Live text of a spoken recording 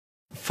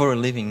for a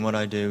living, what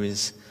I do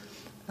is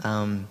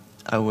I'm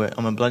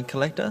a blood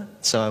collector,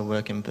 so I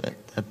work in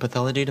the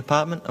pathology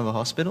department of a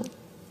hospital.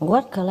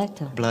 What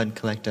collector? Blood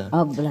collector.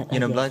 Oh, blood. You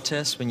know, yes. blood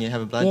tests, when you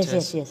have a blood yes,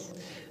 test. Yes.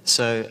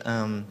 So,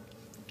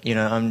 you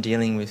know, I'm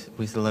dealing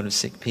with a lot of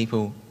sick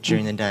people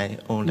during the day,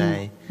 all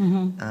day.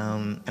 Mm-hmm.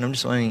 And I'm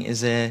just wondering,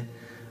 is there,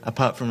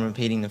 apart from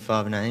repeating the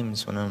 5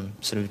 names when I'm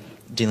sort of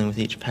dealing with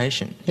each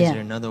patient, is there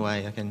another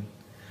way I can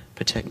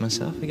protect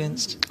myself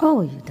against?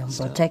 Oh, you don't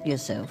protect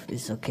yourself.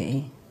 It's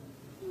okay.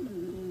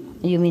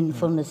 You mean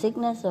from the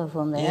sickness or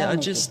from the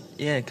illness?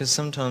 Because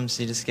sometimes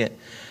you just get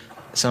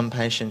some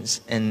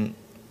patients and,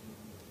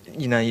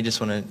 you know, you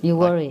just want to... You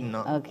worry.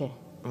 Not okay.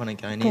 want to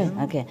go near them.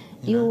 Okay.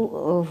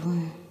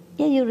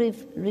 You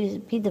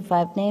repeat the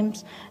 5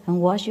 names and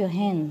wash your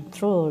hand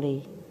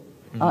thoroughly,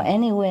 or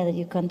anywhere that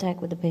you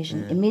contact with the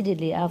patient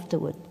immediately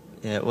afterward.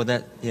 Yeah, well,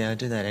 I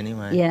do that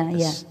anyway.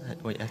 That's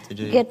what you have to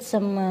do. Get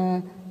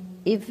some,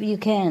 if you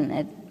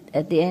can,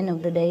 at the end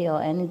of the day or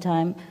any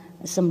time,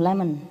 some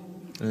lemon.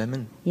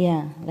 Lemon?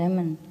 Yeah,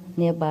 lemon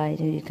nearby.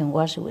 You can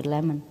wash it with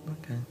lemon.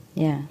 Okay.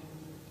 Yeah.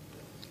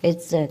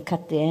 It's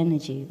cut the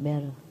energy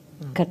better,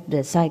 cut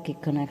the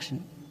psychic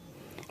connection.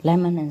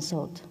 Lemon and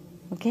salt.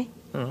 Okay?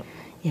 All right.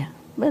 Yeah,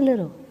 but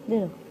little.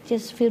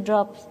 Just a few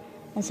drops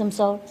and some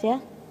salt,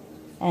 yeah?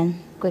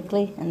 And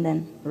quickly, and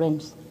then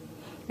rinse.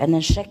 And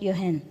then shake your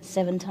hand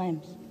 7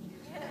 times.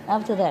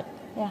 After that,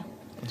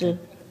 to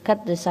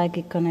cut the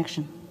psychic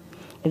connection.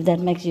 If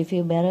that makes you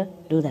feel better,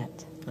 do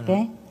that.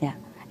 Okay? Yeah.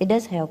 It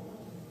does help.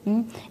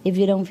 If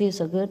you don't feel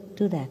so good,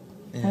 do that.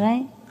 Yeah. All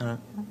right? All right.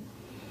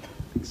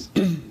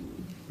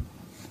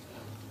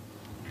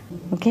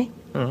 Okay?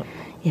 All right.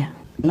 Yeah.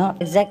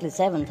 Not exactly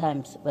 7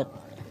 times, but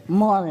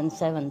more than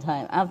 7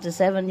 times. After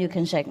 7, you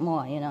can shake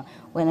more, you know,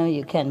 whenever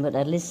you can, but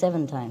at least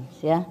 7 times,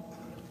 yeah?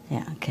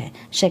 Yeah, okay.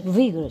 Shake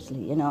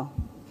vigorously, you know.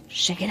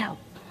 Shake it out.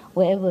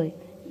 Wherever.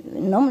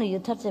 Normally you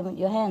touch them with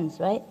your hands,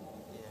 right?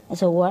 And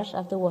so wash,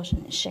 after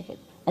washing, shake it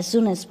as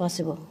soon as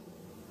possible.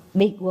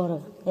 Big water,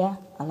 yeah?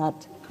 A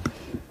lot.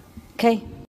 Okay?